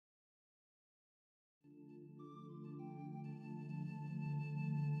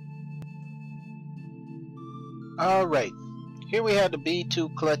Alright, here we have the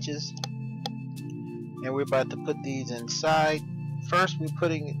B2 clutches, and we're about to put these inside. First we're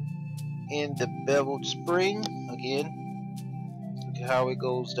putting in the beveled spring again. Look at how it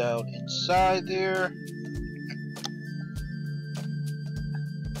goes down inside there.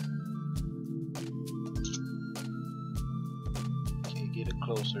 Okay, get a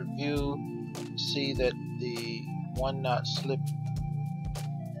closer view. See that the one knot slip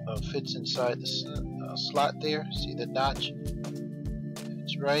fits inside the slot there. See the notch?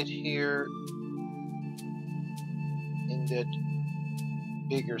 It's right here in that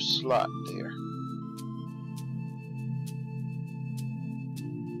bigger slot there.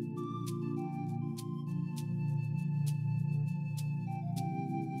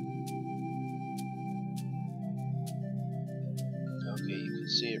 Okay, you can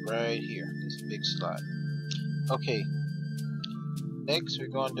see it right here, this big slot. Okay, next we're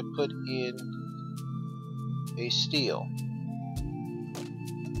going to put in a steel.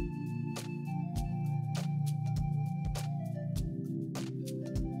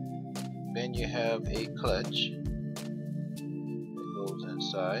 Then you have a clutch that goes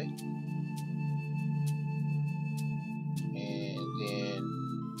inside, and then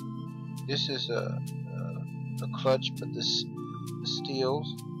this is a clutch, but the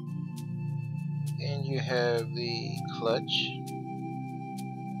steels. And you have the clutch,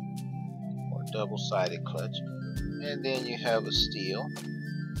 or double-sided clutch, and then you have a steel,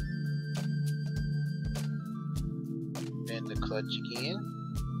 and the clutch again.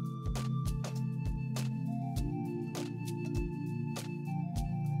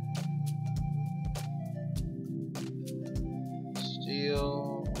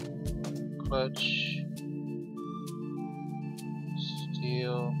 Steel, clutch,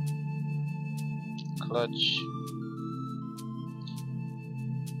 steel, clutch,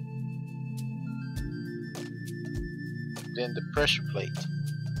 then the pressure plate.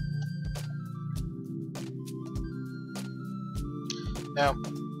 Now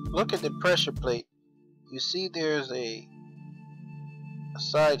look at the pressure plate. You see there's a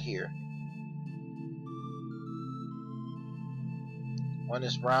side here. One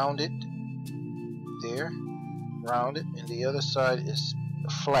is rounded there, rounded, and the other side is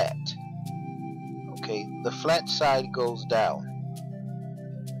flat. Okay, the flat side goes down.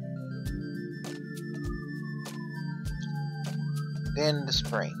 Then the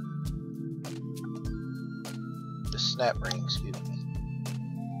spring, the snap ring, excuse me.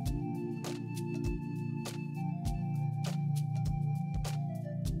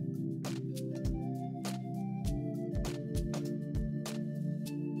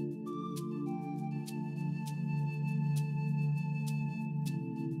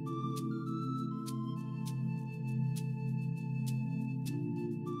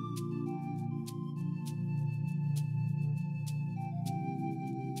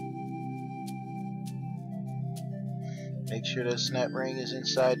 Make sure that snap ring is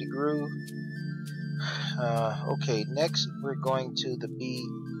inside the groove. Okay, next we're going to the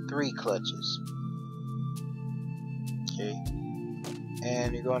B3 clutches. Okay,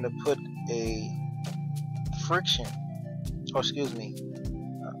 and you're going to put a friction, or excuse me,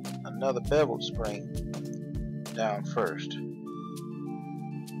 another beveled spring down first.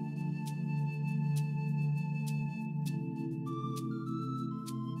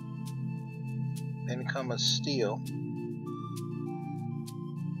 Then come a steel.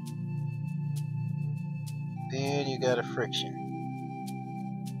 Then you got a friction,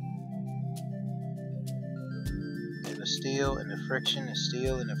 and the steel and the friction, and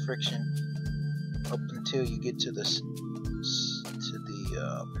steel and the friction, up until you get to the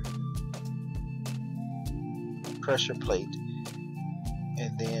pressure plate,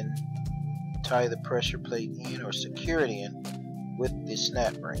 and then tie the pressure plate in or secure it in with the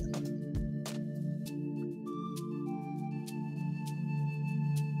snap ring.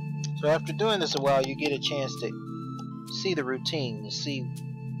 So after doing this a while, you get a chance to see the routine, to see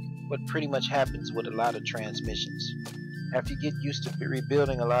what pretty much happens with a lot of transmissions. After you get used to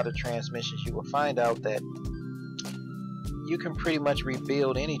rebuilding a lot of transmissions, you will find out that you can pretty much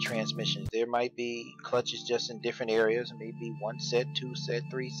rebuild any transmission. There might be clutches just in different areas, maybe one set, two set,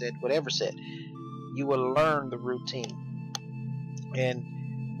 three set, whatever set. You will learn the routine. And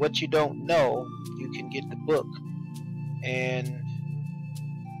what you don't know, you can get the book and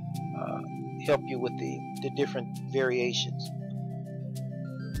help you with the different variations.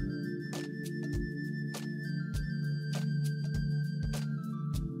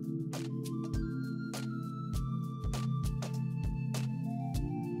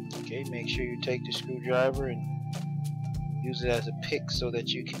 Okay, make sure you take the screwdriver and use it as a pick so that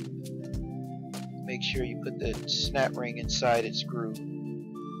you can make sure you put the snap ring inside its groove.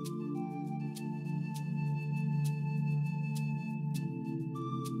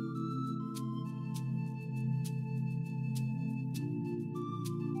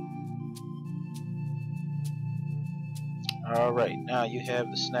 Alright, now you have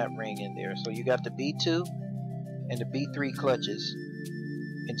the snap ring in there. So you got the B2 and the B3 clutches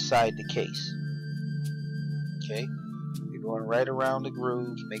inside the case. Okay, you're going right around the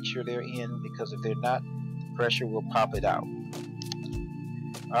grooves. Make sure they're in, because if they're not, pressure will pop it out.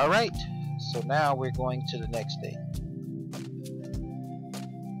 Alright, so now we're going to the next day.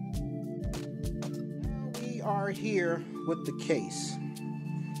 Now we are here with the case,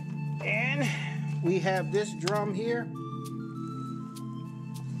 and we have this drum here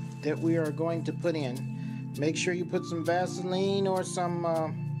that we are going to put in. Make sure you put some Vaseline or some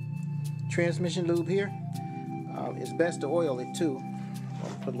transmission lube here. It's best to oil it too.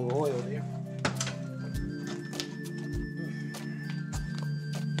 I'll put a little oil there.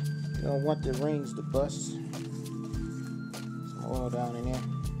 You don't want the rings to bust. Some oil down in there.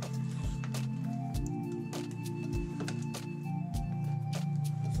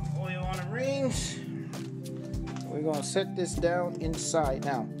 Put some oil on the rings. We're going to set this down inside.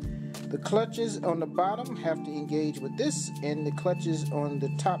 Now, the clutches on the bottom have to engage with this, and the clutches on the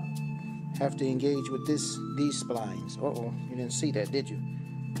top have to engage with these splines. Uh-oh, you didn't see that, did you?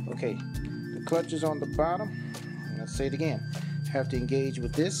 Okay, the clutches on the bottom, let's say it again, have to engage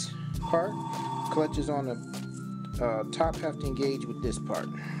with this part. Clutches on the top have to engage with this part.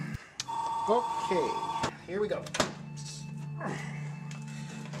 Okay, here we go.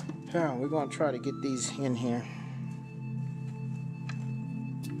 Now, we're going to try to get these in here.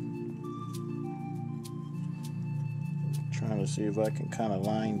 Trying to see if I can kind of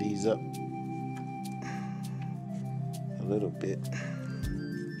line these up a little bit.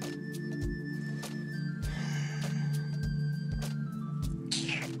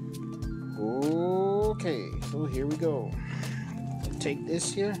 Okay, so here we go. Take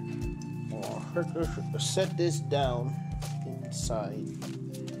this here, set this down inside.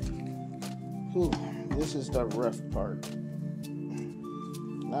 Ooh, this is the rough part,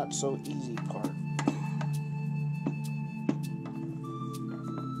 not so easy part.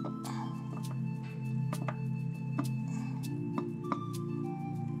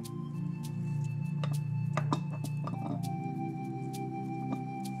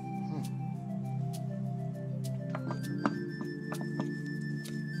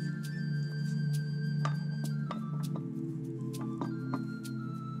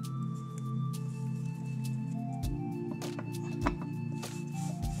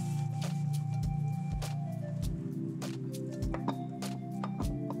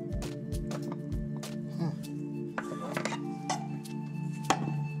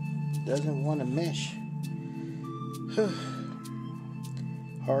 Doesn't want to mesh.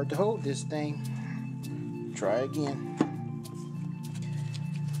 Hard to hold this thing. Try again.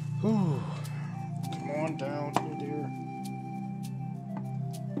 Whew. Come on down through there.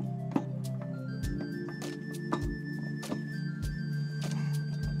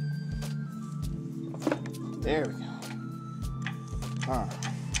 There we go.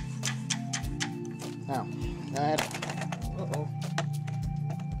 Now that. Uh-oh.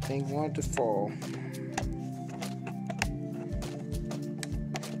 Thing wanted to fall.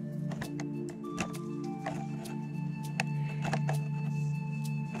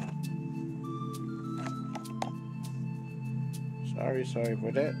 Sorry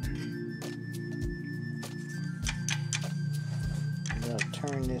for that. I'm gonna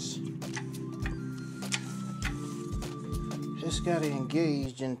turn this. Just got to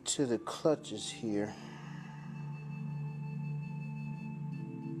engage into the clutches here.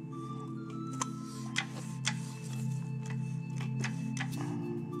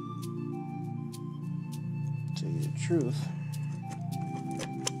 Tell you the truth.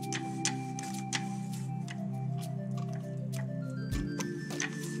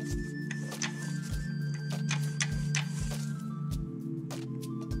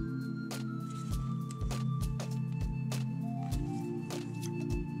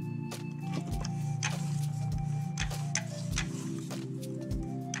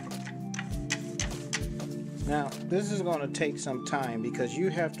 Now, this is going to take some time because you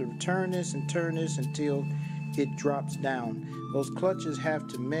have to turn this until it drops down. Those clutches have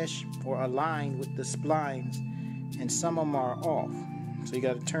to mesh or align with the splines, and some of them are off. So you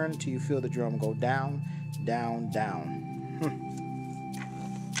got to turn until you feel the drum go down, down, down.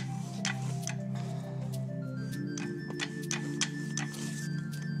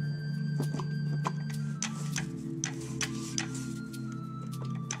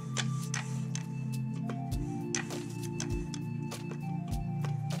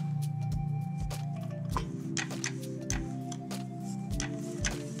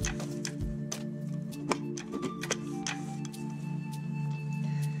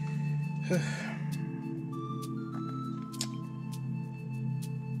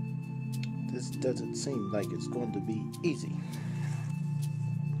 This doesn't seem like it's going to be easy.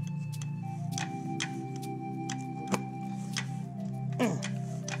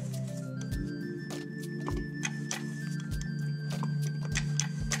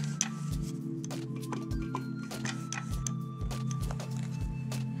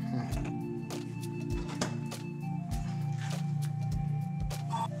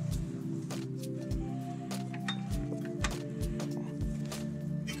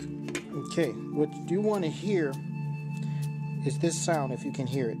 Okay, what you want to hear is this sound, if you can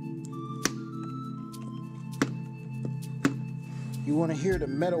hear it. You want to hear the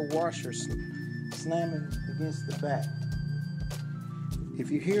metal washer slamming against the back.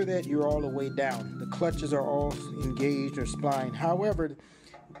 If you hear that, you're all the way down. The clutches are all engaged or splined. However,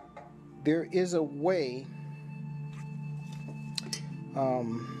 there is a way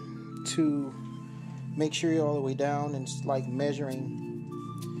to make sure you're all the way down, and it's like measuring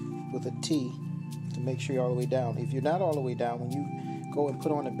with a T to make sure you're all the way down. If you're not all the way down, when you go and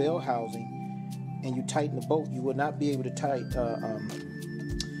put on the bell housing and you tighten the bolt, you will not be able to turn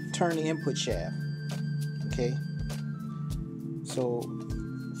the input shaft. Okay, so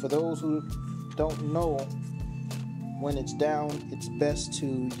for those who don't know, when it's down, it's best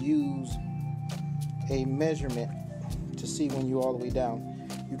to use a measurement to see when you're all the way down.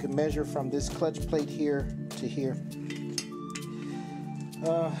 You can measure from this clutch plate here to here.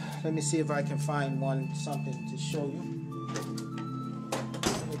 Let me see if I can find something to show you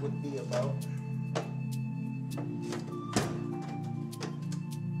what it would be about.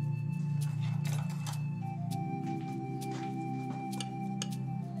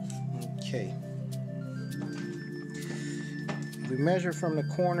 Okay. We measure from the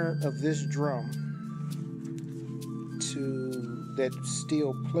corner of this drum to that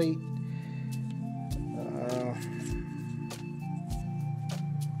steel plate.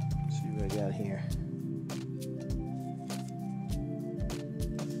 I got here.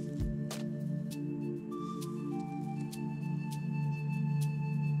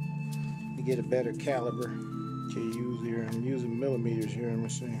 You get a better caliber. Okay, use here. I'm using millimeters here. Let me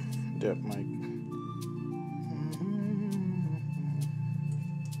see. Depth mic.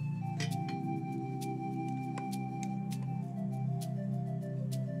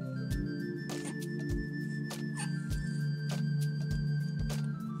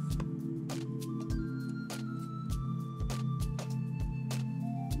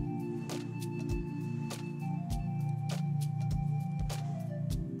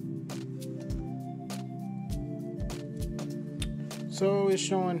 So it's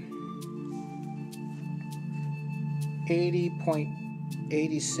showing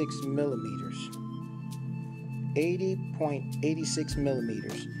 80.86 millimeters. 80.86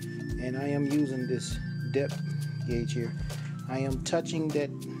 millimeters. And I am using this depth gauge here. I am touching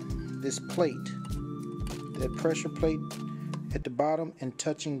this plate, that pressure plate at the bottom, and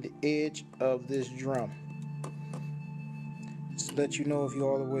touching the edge of this drum. Just to let you know if you're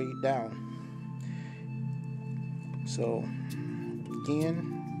all the way down. So again,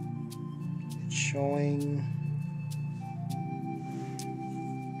 it's showing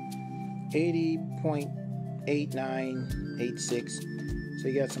 80.8986. So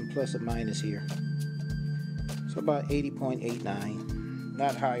you got some plus or minus here. So about 80.89.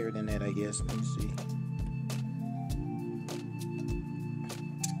 Not higher than that, I guess. Let me see.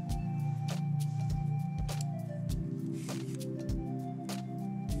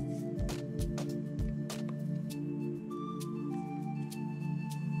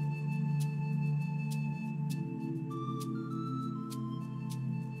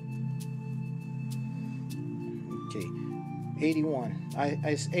 Okay, 81.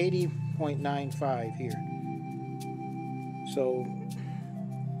 It's 80.95 here. So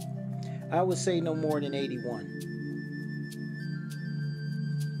I would say no more than 81.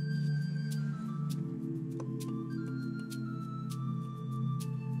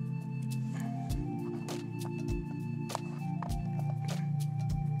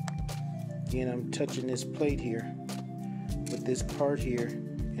 Again, I'm touching this plate here with this part here,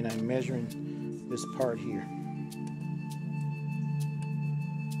 and I'm measuring this part here.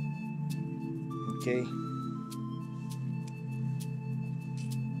 Okay.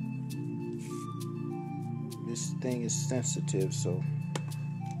 This thing is sensitive, so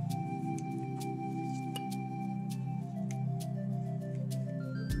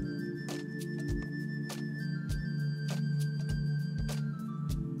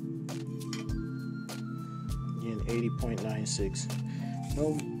again, 80.96.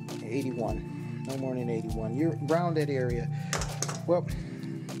 No, 81. No more than 81. You're around that area. Well,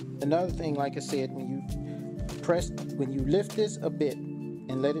 another thing, like I said, when you lift this a bit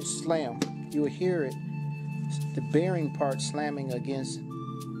and let it slam, you'll hear it, the bearing part slamming against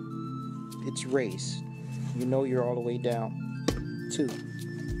its race. You know you're all the way down too.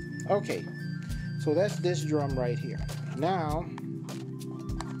 Okay, so that's this drum right here. Now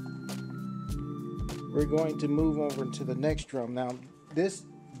we're going to move over to the next drum. Now this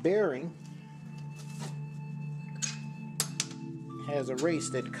bearing has a race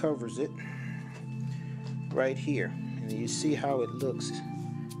that covers it right here, and you see how it looks.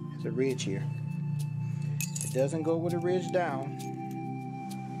 There's a ridge here. It doesn't go with the ridge down,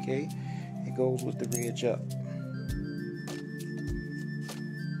 okay? It goes with the ridge up.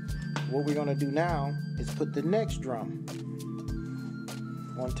 What we're going to do now is put the next drum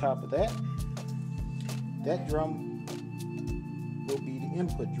on top of that. That drum will be the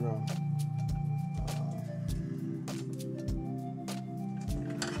input drum.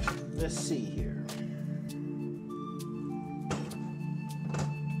 Let's see here.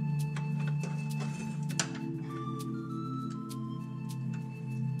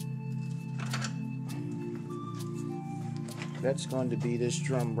 That's going to be this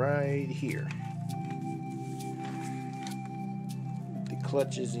drum right here. The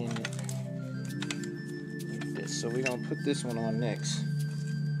clutch is in this, so we're going to put this one on next.